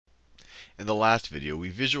In the last video, we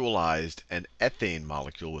visualized an ethane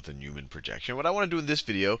molecule with a Newman projection. What I want to do in this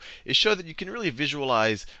video is show that you can really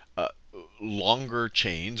visualize longer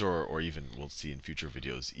chains, or even, we'll see in future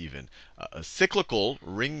videos, even cyclical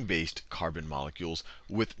ring-based carbon molecules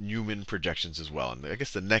with Newman projections as well. And I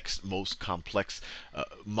guess the next most complex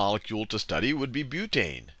molecule to study would be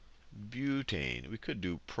butane. Butane. We could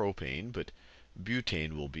do propane, but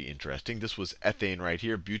butane will be interesting. This was ethane right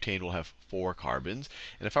here. Butane will have 4 carbons.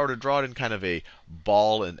 And if I were to draw it in kind of a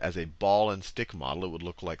ball and as a ball and stick model, it would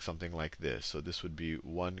look like something like this. So this would be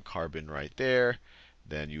 1 carbon right there.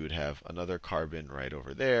 Then you would have another carbon right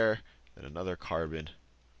over there. Then another carbon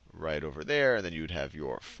right over there. And then you would have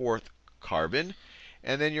your 4th carbon.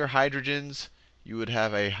 And then your hydrogens, you would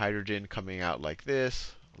have a hydrogen coming out like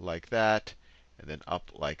this, like that, and then up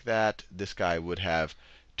like that. This guy would have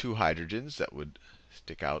 2 hydrogens that would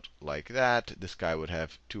stick out like that. This guy would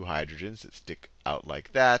have 2 hydrogens that stick out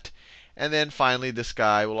like that. And then finally, this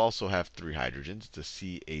guy will also have 3 hydrogens. It's a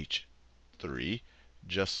CH3,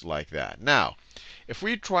 just like that. Now, if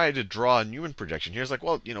we try to draw a Newman projection here, it's like,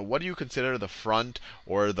 well, what do you consider the front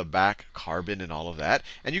or the back carbon and all of that?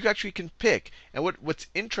 And you actually can pick. And what's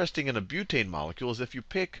interesting in a butane molecule is if you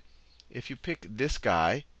pick this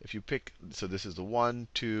guy, so this is the 1,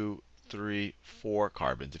 2, 3, 4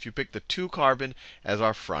 carbons. If you pick the 2 carbon as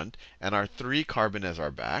our front and our 3 carbon as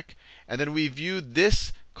our back, and then we view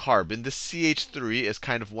this carbon, this CH3, as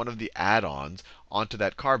kind of one of the add-ons onto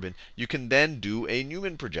that carbon, you can then do a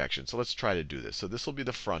Newman projection. So let's try to do this. So this will be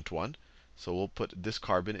the front one. So we'll put this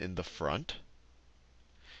carbon in the front.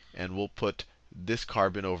 And we'll put this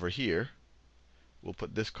carbon over here. We'll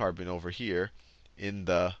put this carbon over here in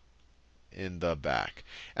the back.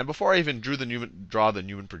 And before I even draw the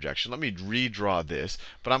Newman projection, let me redraw this.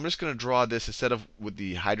 But I'm just going to draw this instead of with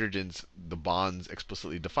the hydrogens, the bonds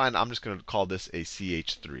explicitly defined. I'm just going to call this a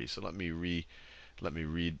CH3. So let me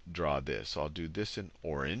redraw this. So I'll do this in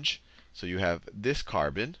orange. So you have this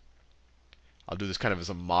carbon. I'll do this kind of as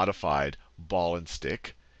a modified ball and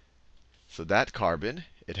stick. So that carbon,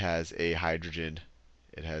 it has a hydrogen.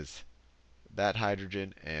 It has that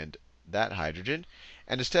hydrogen and that hydrogen.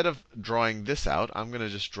 And instead of drawing this out, I'm going to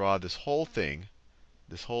just draw this whole thing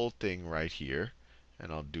right here.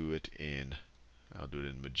 And I'll do it in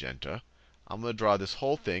magenta. I'm going to draw this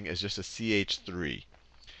whole thing as just a CH3.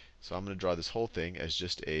 So I'm going to draw this whole thing as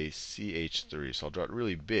just a CH3. So I'll draw it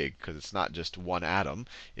really big because it's not just one atom,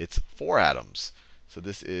 it's 4 atoms. So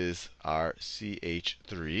this is our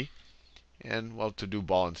CH3. And well, to do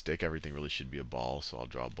ball and stick, everything really should be a ball. So I'll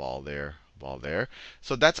draw a ball there, ball there.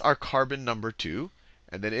 So that's our carbon number 2.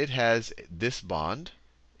 And then it has this bond.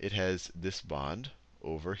 It has this bond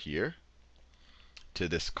over here to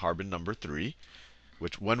this carbon number 3,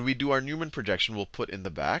 which when we do our Newman projection, we'll put in the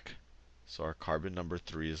back. So our carbon number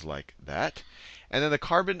 3 is like that. And then the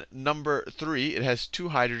carbon number 3, it has 2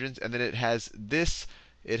 hydrogens, and then it has this.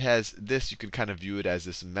 You can kind of view it as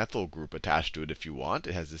this methyl group attached to it if you want.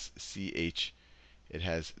 It has this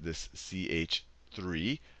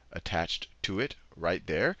CH3 attached to it right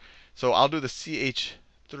there. So I'll do the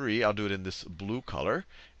CH3, I'll do it in this blue color.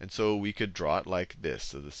 And so we could draw it like this.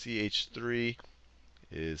 So the CH3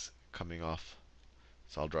 is coming off.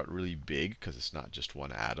 So I'll draw it really big because it's not just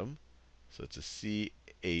one atom. So it's a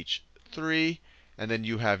CH3. And then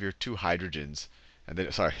you have your 2 hydrogens. And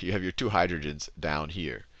then, sorry, you have your 2 hydrogens down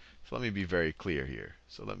here. So let me be very clear here.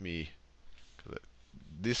 So let me,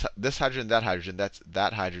 this hydrogen, that's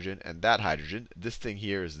that hydrogen and that hydrogen. This thing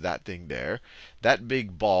here is that thing there. That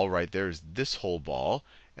big ball right there is this whole ball.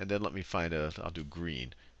 And then let me find I'll do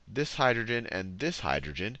green. This hydrogen and this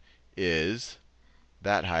hydrogen is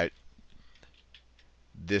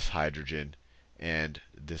this hydrogen and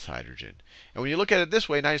this hydrogen. And when you look at it this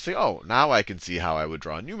way, now you say, oh, now I can see how I would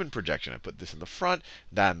draw a Newman projection. I put this in the front,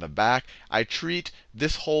 that in the back. I treat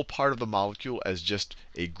this whole part of the molecule as just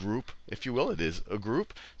a group, if you will. It is a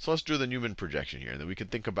group. So let's do the Newman projection here. And then we can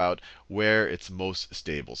think about where it's most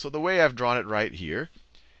stable. So the way I've drawn it right here,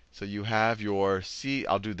 so you have your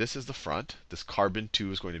I'll do this as the front. This carbon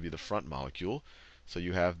 2 is going to be the front molecule. So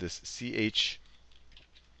you have this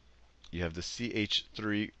you have the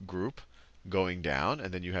CH3 group going down,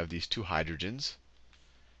 and then you have these 2 hydrogens.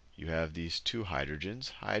 You have these 2 hydrogens,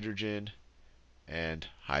 hydrogen and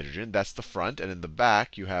hydrogen. That's the front. And in the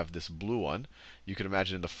back, you have this blue one. You can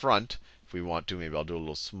imagine in the front, if we want to, maybe I'll do a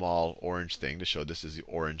little small orange thing to show this is the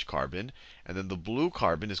orange carbon. And then the blue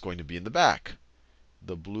carbon is going to be in the back.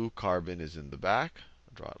 The blue carbon is in the back.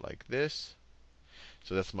 I'll draw it like this.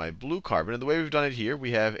 So that's my blue carbon. And the way we've done it here,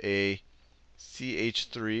 we have a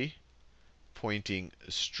CH3 pointing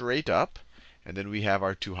straight up. And then we have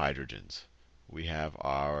our 2 hydrogens. We have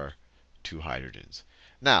our two hydrogens.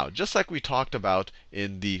 Now, just like we talked about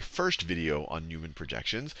in the first video on Newman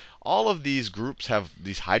projections, all of these groups have,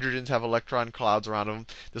 these hydrogens have electron clouds around them.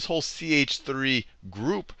 This whole CH3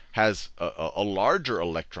 group has a larger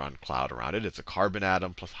electron cloud around it. It's a carbon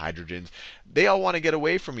atom plus hydrogens. They all want to get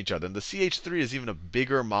away from each other. And the CH3 is even a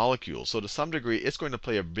bigger molecule. So to some degree, it's going to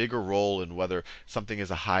play a bigger role in whether something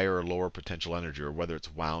is a higher or lower potential energy, or whether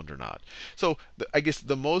it's wound or not. So I guess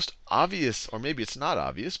the most obvious, or maybe it's not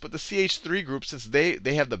obvious, but the CH3 group, since they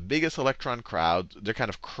have the biggest electron crowd, they're kind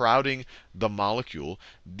of crowding the molecule.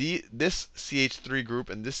 This CH3 group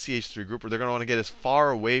and this CH3 group, they're going to want to get as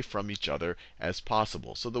far away from each other as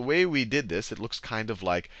possible. So the way we did this, it looks kind of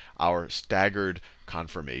like our staggered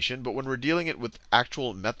conformation. But when we're dealing it with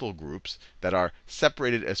actual methyl groups that are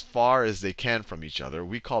separated as far as they can from each other,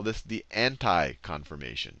 we call this the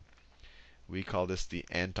anti-conformation. We call this the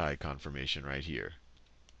anti-conformation right here.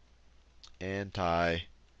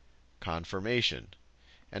 Anti-conformation.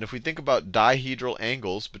 And if we think about dihedral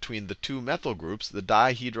angles between the two methyl groups, the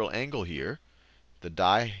dihedral angle here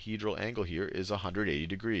is 180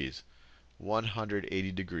 degrees.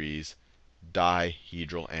 180 degrees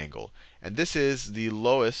dihedral angle. And this is the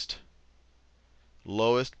lowest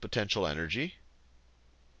potential energy,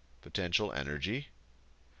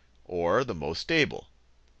 or the most stable.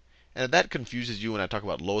 And if that confuses you when I talk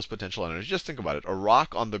about lowest potential energy, just think about it. A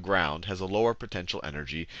rock on the ground has a lower potential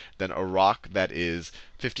energy than a rock that is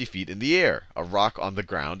 50 feet in the air. A rock on the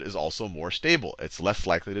ground is also more stable. It's less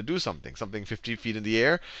likely to do something. Something 50 feet in the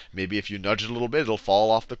air, maybe if you nudge it a little bit, it'll fall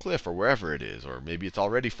off the cliff or wherever it is. Or maybe it's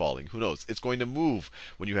already falling. Who knows? It's going to move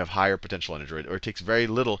when you have higher potential energy, or it takes very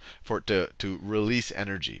little for it to release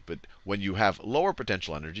energy. But when you have lower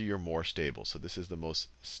potential energy, you're more stable. So this is the most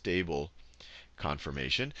stable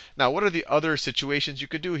conformation. Now, what are the other situations you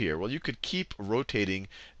could do here? Well, you could keep rotating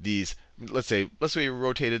these. Let's say you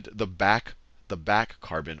rotated the back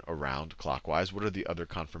carbon around clockwise. What are the other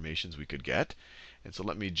conformations we could get? And so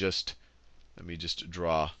let me just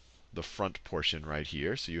draw the front portion right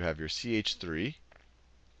here. So you have your CH3.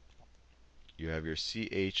 You have your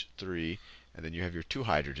CH3, and then you have your two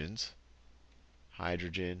hydrogens,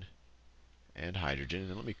 hydrogen and hydrogen.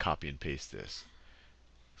 And let me copy and paste this.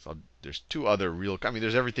 So there's two other real,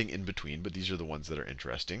 there's everything in between, but these are the ones that are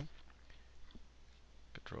interesting.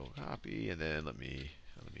 Control copy, and then let me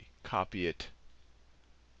copy it,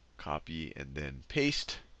 copy, and then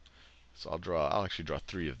paste. So I'll actually draw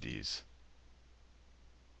three of these.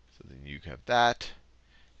 So then you have that,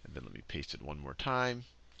 and then let me paste it one more time.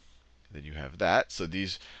 And then you have that. So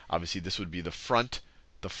these, obviously, this would be the front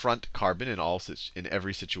carbon in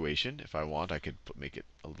every situation. If I want, I could make it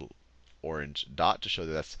a little orange dot to show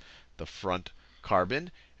that that's the front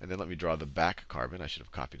carbon. And then let me draw the back carbon. I should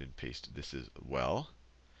have copied and pasted this as well.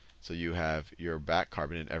 So you have your back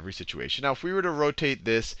carbon in every situation. Now, if we were to rotate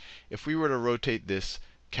this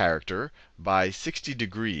character by 60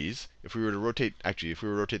 degrees, if we were to rotate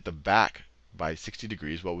the back by 60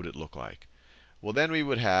 degrees, what would it look like? Well, then we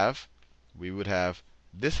would have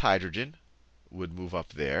this hydrogen would move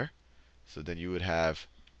up there. So then you would have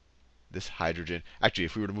this hydrogen. Actually,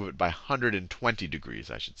 if we were to move it by 120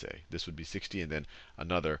 degrees, I should say. This would be 60, and then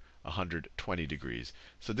another 120 degrees.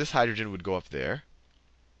 So this hydrogen would go up there.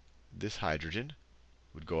 This hydrogen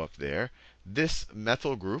would go up there. This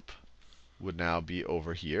methyl group would now be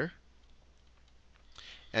over here.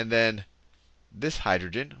 And then this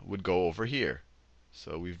hydrogen would go over here.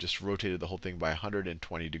 So we've just rotated the whole thing by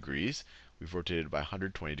 120 degrees. We've rotated it by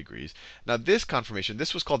 120 degrees. Now this conformation,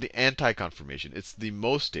 this was called the anti-conformation. It's the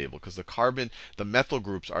most stable because the methyl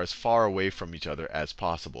groups are as far away from each other as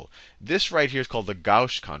possible. This right here is called the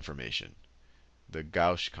Gauss conformation. The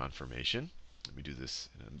Gauss conformation. Let me do this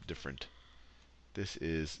in a different. This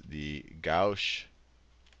is the Gauss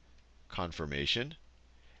conformation.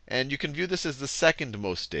 And you can view this as the second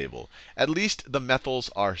most stable. At least the methyls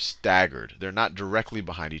are staggered. They're not directly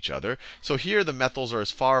behind each other. So here the methyls are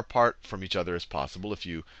as far apart from each other as possible. If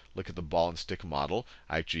you look at the ball and stick model,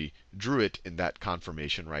 I actually drew it in that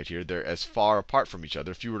conformation right here. They're as far apart from each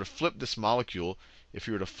other. If you were to flip this molecule, if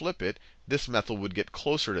you were to flip it, this methyl would get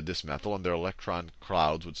closer to this methyl, and their electron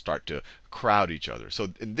clouds would start to crowd each other. So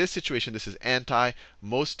in this situation, this is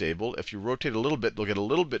most stable. If you rotate a little bit, they'll get a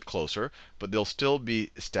little bit closer, but they'll still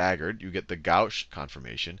be staggered. You get the Gauss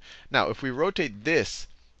conformation. Now, if we rotate this,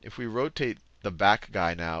 if we rotate the back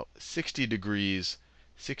guy now 60 degrees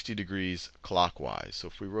clockwise. So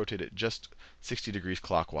if we rotate it just 60 degrees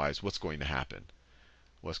clockwise, what's going to happen?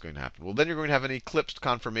 What's going to happen? Well, then you're going to have an eclipsed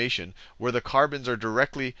conformation where the carbons are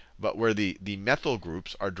directly, but where the methyl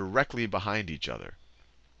groups are directly behind each other.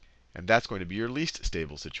 And that's going to be your least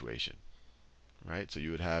stable situation. right? So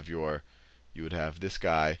you would have this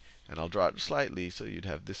guy, and I'll draw it slightly. So you'd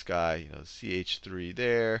have this guy, CH3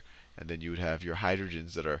 there, and then you would have your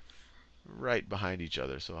hydrogens that are right behind each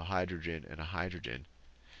other. So a hydrogen and a hydrogen.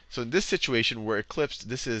 So in this situation where eclipsed,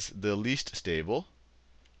 this is the least stable,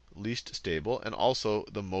 and also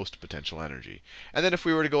the most potential energy. And then if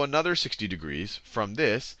we were to go another 60 degrees from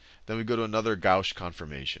this, then we go to another Gauss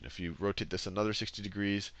conformation. If you rotate this another 60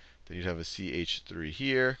 degrees, then you'd have a CH3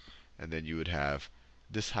 here, and then you would have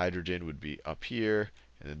this hydrogen would be up here,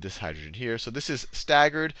 and then this hydrogen here. So this is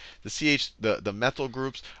staggered. The methyl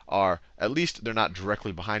groups are, at least they're not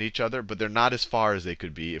directly behind each other, but they're not as far as they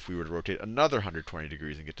could be if we were to rotate another 120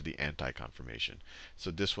 degrees and get to the anti-conformation.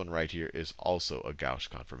 So this one right here is also a Gauss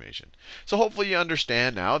conformation. So hopefully you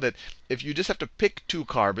understand now that if you just have to pick two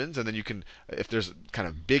carbons, and then you can, if there's kind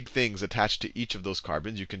of big things attached to each of those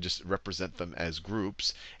carbons, you can just represent them as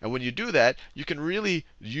groups. And when you do that, you can really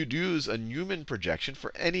use a Newman projection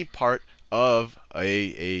for any part of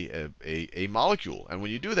a molecule. And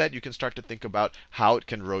when you do that, you can start to think about how it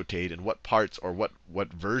can rotate and what parts or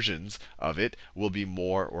what versions of it will be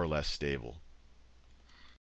more or less stable.